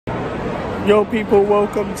Yo people,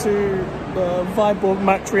 welcome to the Viborg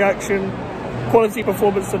match reaction. Quality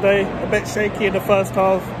performance today, a bit shaky in the first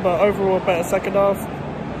half, but overall a better second half.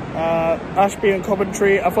 Ashby and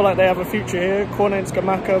commentary, I feel like they have a future here. Cornet and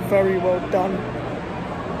Skamaka, very well done.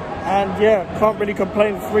 And yeah, can't really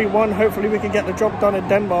complain, 3-1. Hopefully we can get the job done in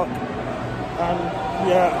Denmark. And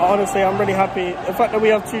yeah, honestly, I'm really happy. The fact that we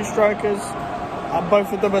have two strikers and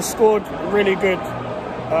both of them have scored, really good.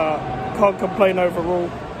 Can't complain overall.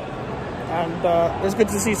 And it's good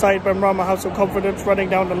to see Said Ben Rama have some confidence running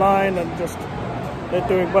down the line, and just they're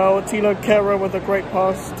doing well. Tilo Kera with a great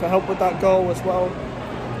pass to help with that goal as well.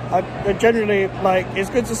 I genuinely, like, it's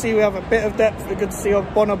good to see we have a bit of depth. It's good to see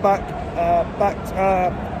Bonner back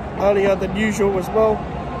earlier than usual as well.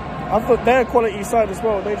 I thought they're a quality side as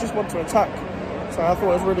well. They just want to attack, so I thought it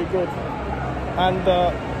was really good. And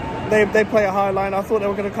they play a high line. I thought they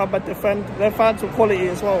were going to come and defend. Their fans were quality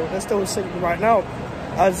as well. They're still singing right now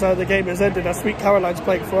as the game has ended. As Sweet Caroline's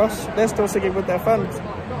playing for us, they're still singing with their fans.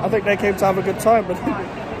 I think they came to have a good time, and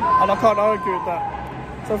I can't argue with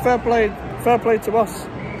that. So fair play to us.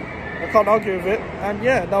 I can't argue with it. And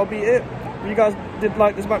yeah, that'll be it. If you guys did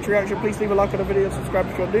like this match reaction, please leave a like on the video and subscribe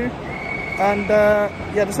if you're new. And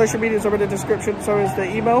yeah, the social medias are in the description, so is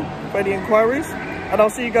the email for any inquiries. And I'll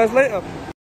see you guys later.